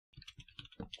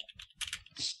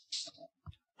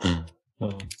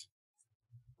Oh.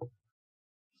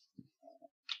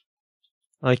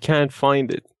 I can't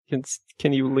find it.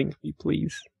 Can you link me,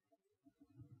 please?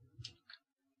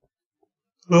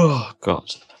 Oh,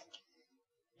 God.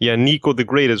 Yeah, Nico the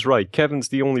Great is right. Kevin's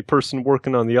the only person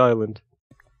working on the island.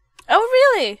 Oh,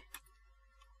 really?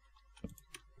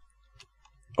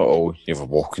 Uh-oh, you've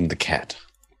awoken the cat.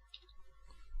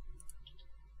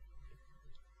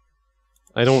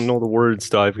 I don't know the words,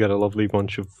 though. I've got a lovely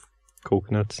bunch of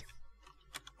coconuts.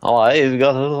 Oh, I've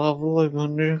got a lovely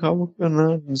bunch of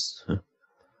coconuts.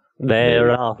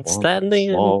 They're all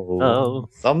standing. Oh.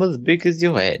 Some as big as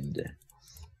your head.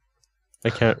 I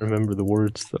can't remember the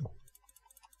words, though.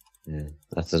 Yeah,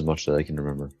 that's as much as I can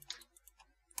remember.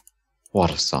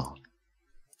 What a song.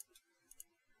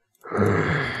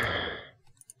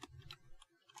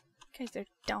 Guys are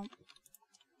dumb.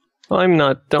 I'm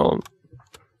not dumb.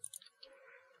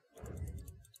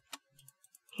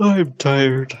 I'm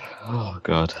tired. Oh,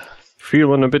 God.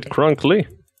 Feeling a bit crunkly.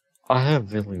 I am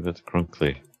feeling a bit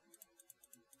crunkly.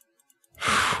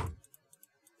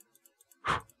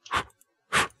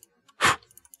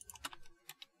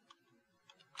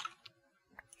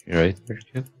 You right there,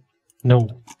 kid? No.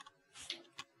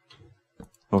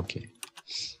 Okay.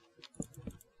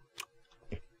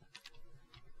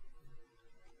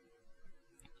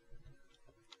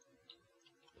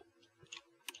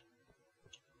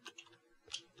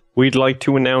 We'd like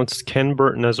to announce Ken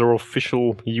Burton as our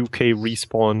official UK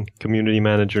Respawn community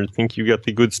manager. Think you got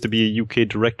the goods to be a UK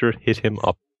director? Hit him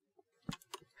up.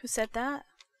 Who said that?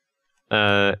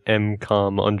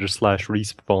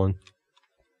 mcom_respawn.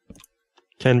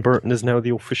 Ken Burton is now the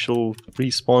official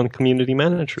Respawn community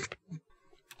manager.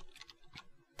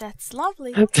 That's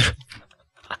lovely.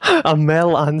 A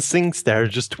Mel on SingStar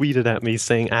just tweeted at me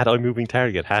saying, I'm moving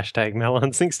target, # Mel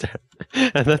on SingStar.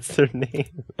 And that's their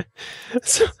name.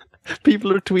 So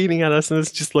people are tweeting at us and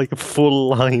it's just like full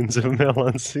lines of Mel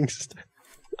on SingStar.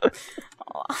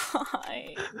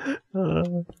 Why?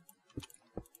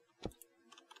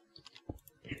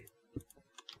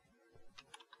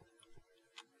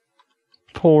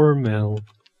 Poor Mel.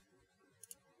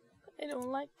 I don't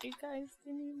like you guys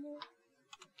anymore.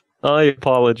 I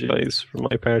apologize for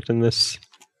my part in this.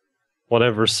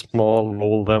 Whatever small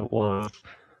role that was.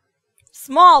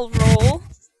 Small role?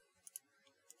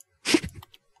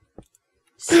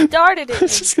 Started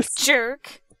it, you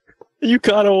jerk. You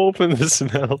gotta open this,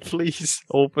 Mel. Please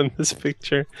open this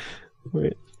picture.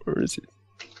 Wait, where is it?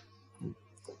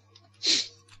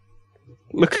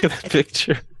 Look at that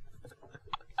picture.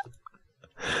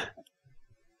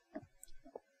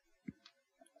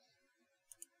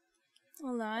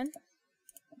 Hold on.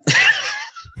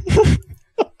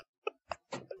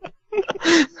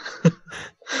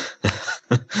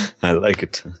 I like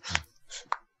it.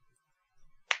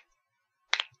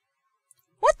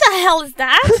 What the hell is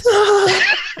that?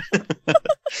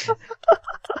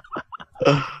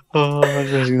 Oh,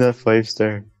 I'm rating that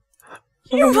 5-star.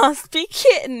 You must be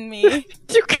kidding me.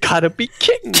 You gotta be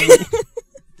kidding me.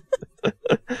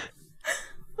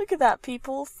 Look at that,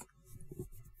 peoples.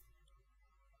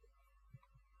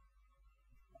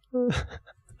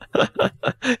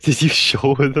 Did you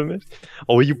show them it?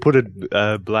 Oh, you put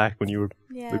it black when you were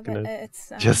looking but at it. it's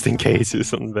Just in case it was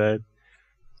something bad.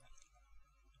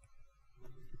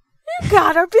 You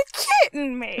gotta be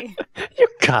kidding me. You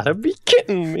gotta be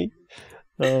kidding me.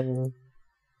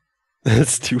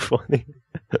 That's too funny.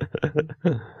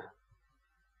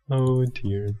 Oh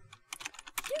dear. You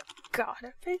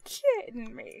gotta be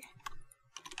kidding me.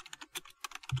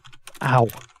 Ow.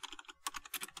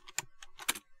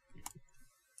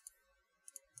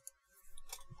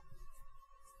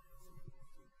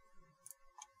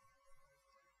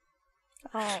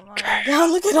 Oh my god,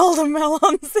 look at all the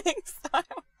melon things.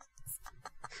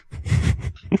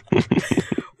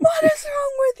 What is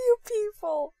wrong with you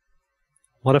people?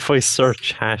 What if I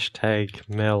search #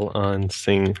 Mel on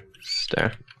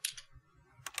SingStar?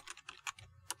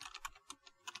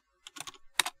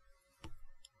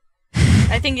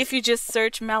 I think if you just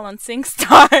search Mel on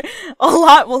SingStar, a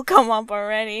lot will come up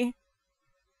already.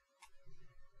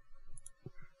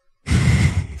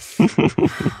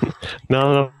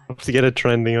 Not enough to get it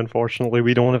trending, unfortunately.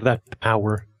 We don't have that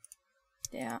power.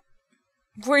 Yeah.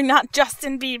 We're not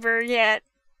Justin Bieber yet.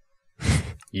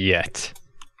 Yet.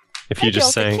 If I you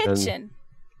just built a sang... kitchen.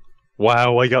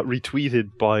 Wow, I got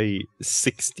retweeted by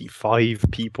 65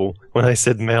 people when I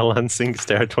said Mel on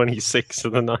SingStar 26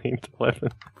 of the 9th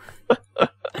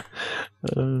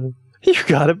 11th. You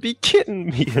gotta be kidding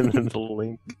me, and then the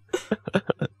link.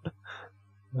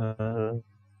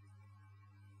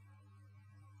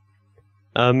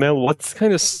 Mel, what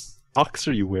kind of socks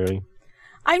are you wearing?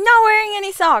 I'm not wearing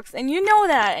any socks, and you know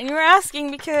that, and you were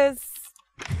asking because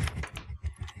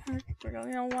I don't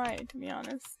really know why, to be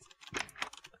honest.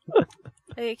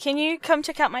 Hey, can you come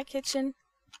check out my kitchen?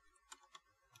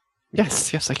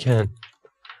 Yes, yes, I can.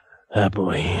 Oh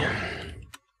boy.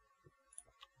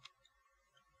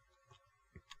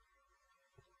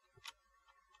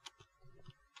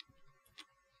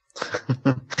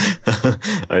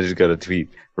 I just got a tweet.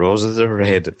 Roses are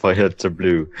red, violets are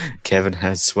blue. Kevin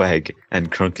has swag,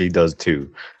 and Crunkley does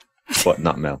too. But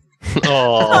not Mel.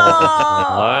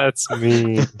 Oh, that's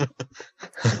me.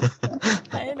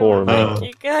 I Poor don't Mel. like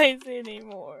you guys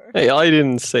anymore. Hey, I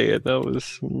didn't say it. That was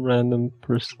some random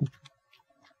person.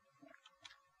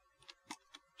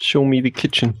 Show me the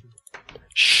kitchen.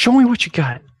 Show me what you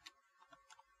got.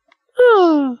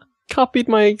 Ah, copied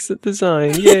my exit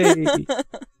design. Yay.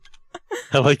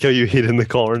 I like how you hid in the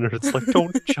corner. It's like,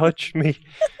 don't judge me.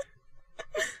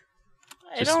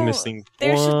 I Just don't. missing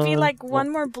There should be one. like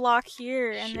one more block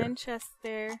here, and Sure. then chest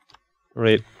there.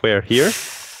 Right, where? Here?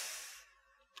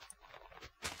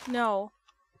 No,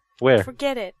 Where?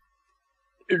 forget it.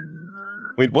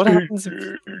 Wait, what happens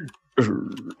if...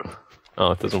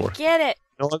 Oh, it doesn't work. Get it.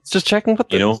 No, it's just checking what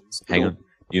the... You know, hang on.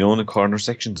 You know in the corner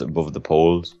sections above the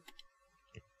poles,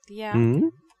 Yeah. Hmm?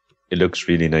 it looks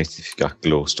really nice if you got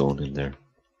glowstone in there.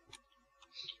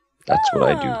 That's what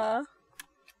I do. Ah,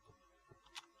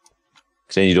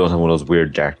 'Cause then you don't have one of those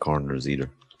weird dark corners either.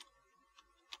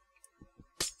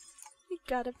 You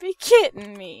gotta be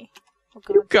kidding me. Oh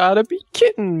You god. gotta be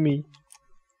kidding me.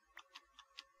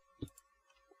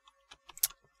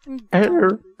 I'm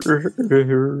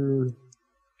done.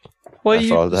 Why I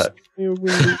saw that. you...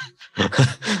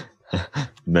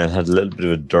 Mel had a little bit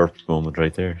of a derp moment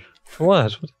right there.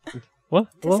 What? What?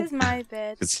 This What? is my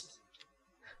bed.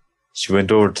 She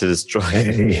went over to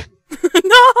destroy.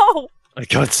 No! I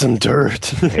got some dirt.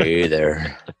 Hey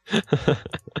there.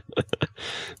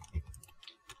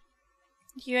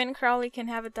 You and Crowley can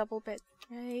have a double bed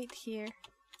right here.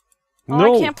 Oh,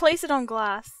 No. I can't place it on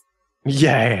glass.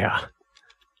 Yeah.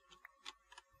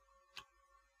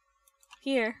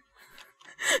 Here.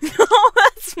 No,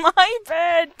 that's my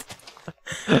bed.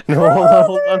 No,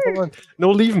 hold on. No,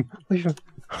 leave him. Leave him.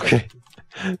 Okay.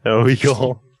 There we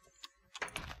go.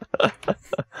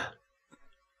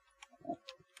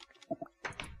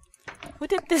 Who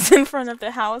did this in front of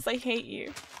the house? I hate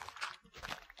you.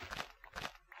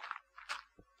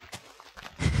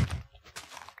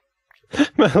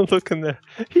 Man, look in there.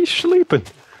 He's sleeping.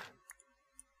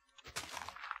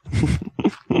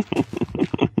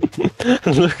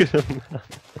 Look at him.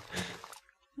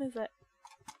 What is that?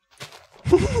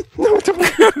 No,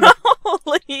 don't.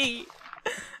 Crowley!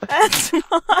 That's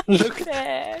my Look.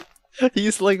 bed.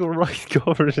 He's like right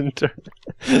covered in dirt.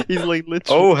 He's like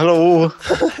literally. Oh, hello.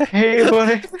 Hey,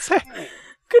 buddy.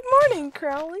 Good morning,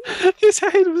 Crowley. His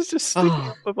head was just sticking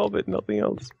Oh. up above it, nothing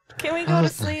else. Can we go Oh, to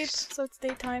that's sleep nice. so it's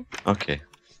daytime? Okay.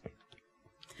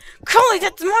 Crowley,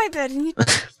 that's my bed, and you.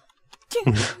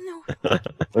 No.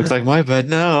 Looks like my bed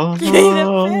now. Give me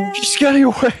the bed. Just get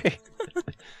away.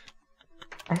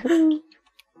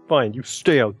 Fine, you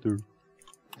stay out there.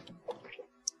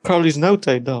 Crowley's an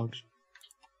outside dog.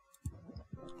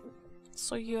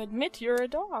 So you admit you're a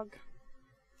dog.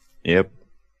 Yep.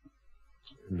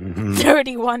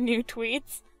 31 new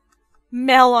tweets.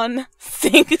 Melon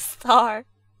SingStar.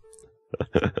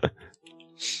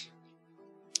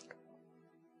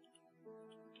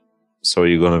 So are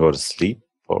you gonna go to sleep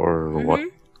or what?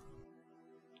 Mhm.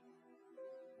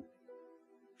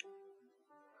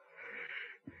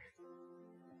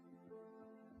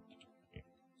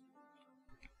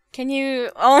 Can you?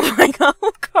 Oh my god,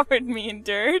 who covered me in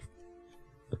dirt?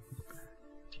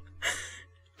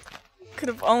 Could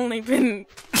have only been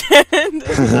Ken, to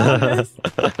be honest.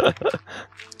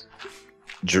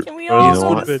 Can we You all know go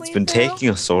what? to It's sleep been now? taking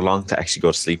us so long to actually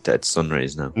go to sleep that it's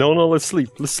sunrise now. No, let's sleep.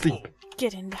 Let's sleep.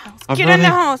 Get in the house. I'm Get in the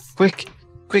running. house. Quick,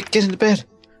 get in the bed.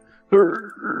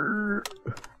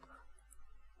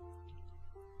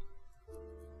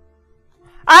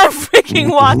 I'm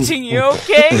freaking watching you,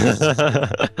 okay?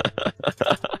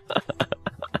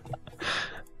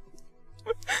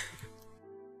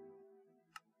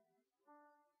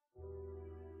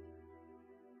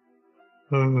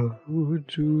 Oh,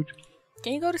 dude.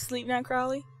 Can you go to sleep now,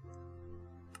 Crowley?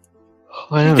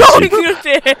 I am Don't asleep. you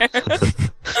dare!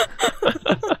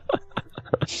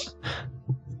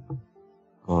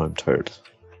 Oh, I'm tired.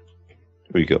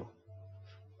 Here we go.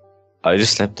 I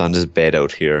just slept on this bed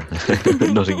out here.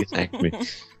 Nothing attacked me.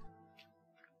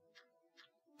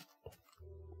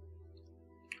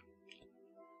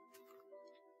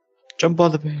 Jump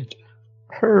on the bed.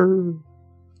 Her.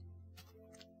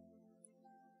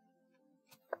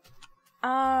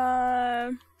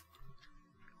 I'm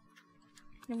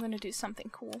gonna do something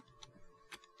cool.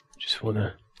 Just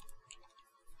wanna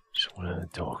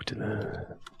talk to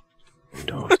the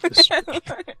stream.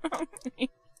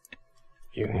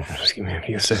 You can just give me a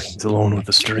few seconds alone with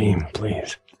the stream,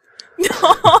 please.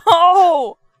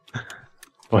 No!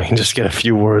 I can just get a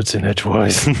few words in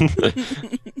edgewise.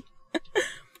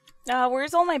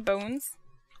 Where's all my bones?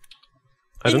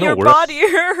 I don't in know. your body.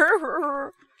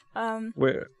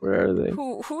 Where are they?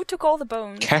 Who took all the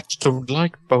bones? Cats don't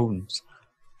like bones.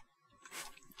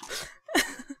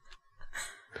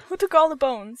 Who took all the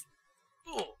bones?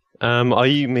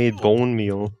 I made bone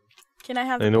meal. Can I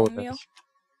have the bone meal?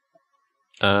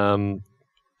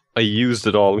 I used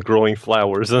it all growing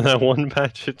flowers in that one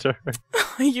batch of turn.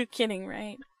 Are you kidding,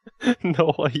 right?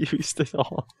 No, I used it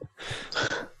all.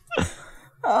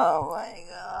 Oh my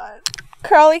god.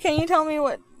 Crowley, can you tell me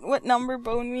what number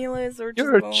bone meal is, or just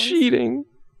You're bones? cheating.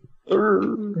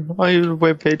 My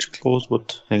webpage closed,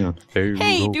 but hang on.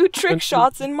 Hey, do trick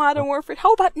shots in Modern Warfare.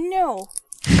 How about no?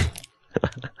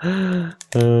 I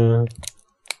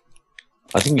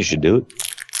think you should do it.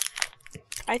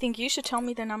 I think you should tell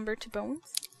me the number to bones.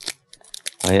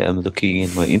 I am looking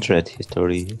in my internet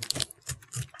history.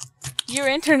 Your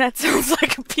internet sounds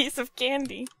like a piece of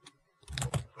candy.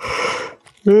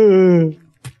 What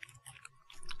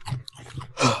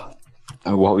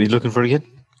were you looking for again?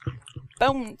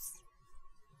 Bones.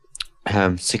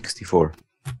 64.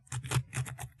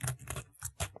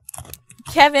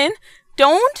 Kevin,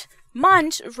 don't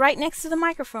munch right next to the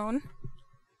microphone.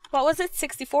 What was it,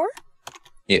 64?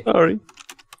 Yeah. Sorry.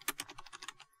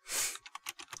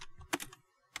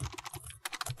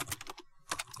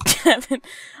 Kevin,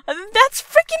 that's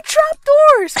freaking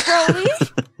trapdoors, Crowley!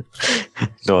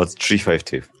 No, it's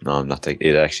 352. No, I'm not taking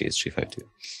it. Actually is 352.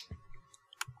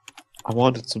 I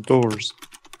wanted some doors.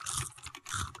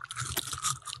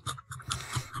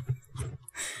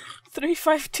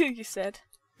 352, you said.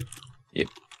 Yep.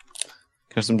 Can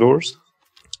I have some doors?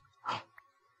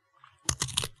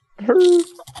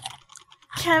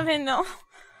 Kevin, no.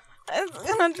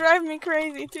 It's gonna drive me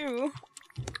crazy, too.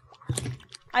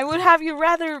 I would have you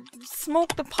rather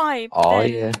smoke the pipe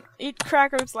than eat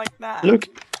crackers like that. Look,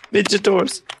 midget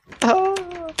doors. Ah.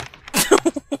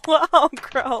 Wow,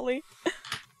 Crowley.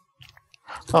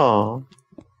 Aww.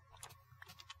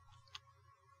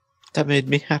 That made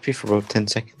me happy for about 10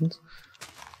 seconds.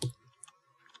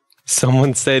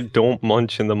 Someone said don't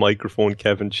munch in the microphone,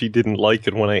 Kevin. She didn't like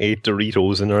it when I ate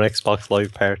Doritos in her Xbox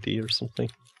Live party or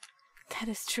something. That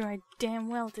is true. I damn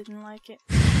well didn't like it.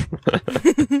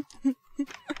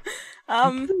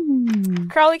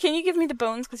 Crowley, can you give me the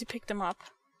bones because you picked them up?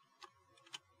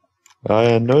 No,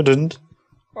 I didn't.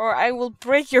 Or I will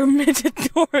break your midget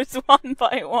doors one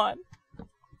by one.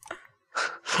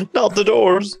 Not the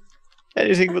doors.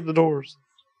 Anything but the doors.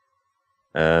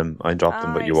 I dropped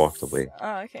them, but you walked away.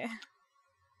 Oh, okay.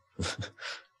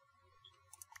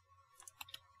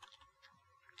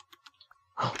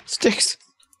 Sticks.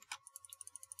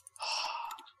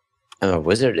 I'm a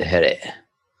wizard, Harry.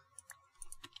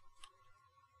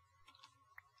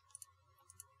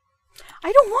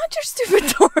 I don't want your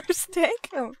stupid doors. Take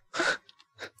them.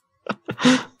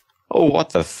 Oh, what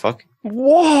the fuck?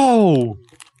 Whoa!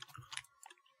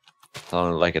 I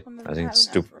don't like it. I think it's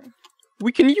stupid.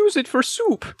 We can use it for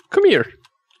soup. Come here.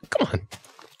 Come on.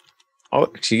 Oh,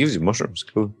 she gives you mushrooms.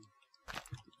 Cool.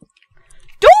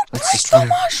 Don't break the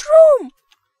mushroom!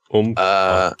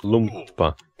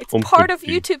 Lumpa. It's part of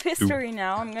YouTube history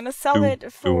now. I'm gonna sell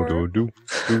it for...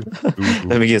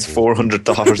 Let me guess,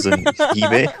 $400 in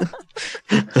eBay?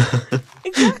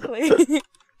 Exactly.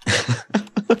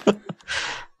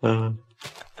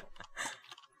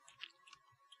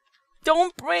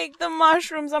 Don't break the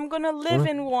mushrooms. I'm gonna live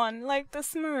in one, like the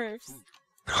Smurfs.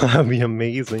 That'd be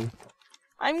amazing.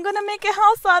 I'm gonna make a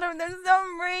house out of them.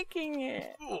 I'm breaking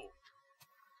it.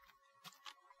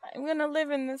 I'm gonna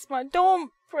live in this one.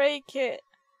 Don't break it.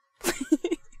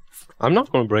 Please. I'm not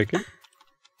gonna break it.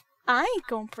 I ain't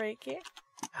gonna break it.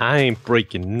 I ain't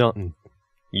breaking nothing.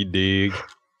 You dig?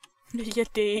 You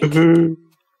dig? It's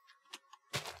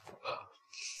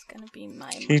gonna be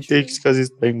my He digs because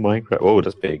he's playing Minecraft. Oh,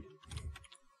 that's big.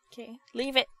 Okay,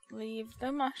 leave it. Leave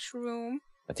the mushroom.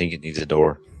 I think it needs a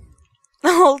door.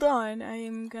 Hold on.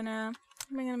 I'm gonna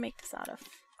make this out of.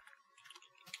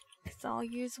 So I'll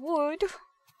use wood.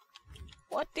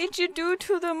 What did you do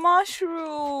to the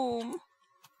mushroom?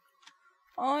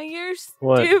 Oh, you're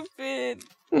stupid.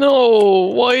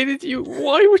 No, why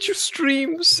would you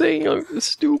stream saying I'm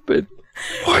stupid?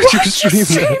 Why would you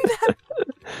stream that?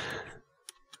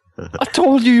 I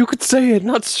told you could say it,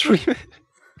 not stream it.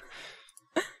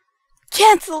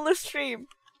 Cancel the stream.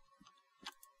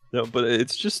 No, but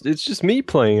it's just me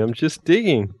playing. I'm just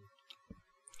digging.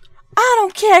 I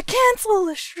don't care. Cancel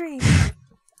the stream.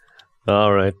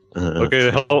 All right.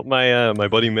 Okay, to help my my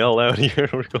buddy Mel out here,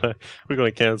 we're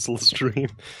gonna cancel the stream.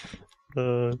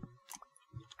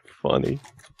 Funny.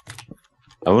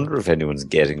 I wonder if anyone's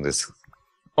getting this.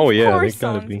 Oh Of yeah, course they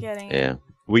gotta someone's be. getting it. Yeah.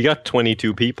 We got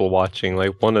 22 people watching.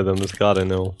 Like one of them has gotta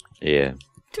know. Yeah.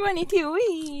 22.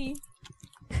 Wee.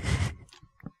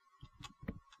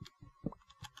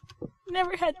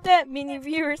 Never had that many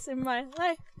viewers in my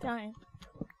lifetime.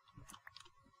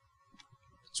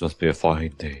 This must be a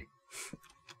fine day.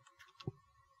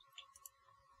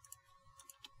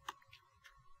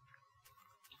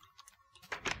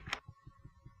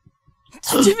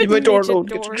 Stupid My door midget don't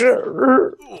doors.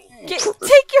 get.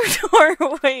 Take your door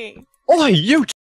away. Oh, you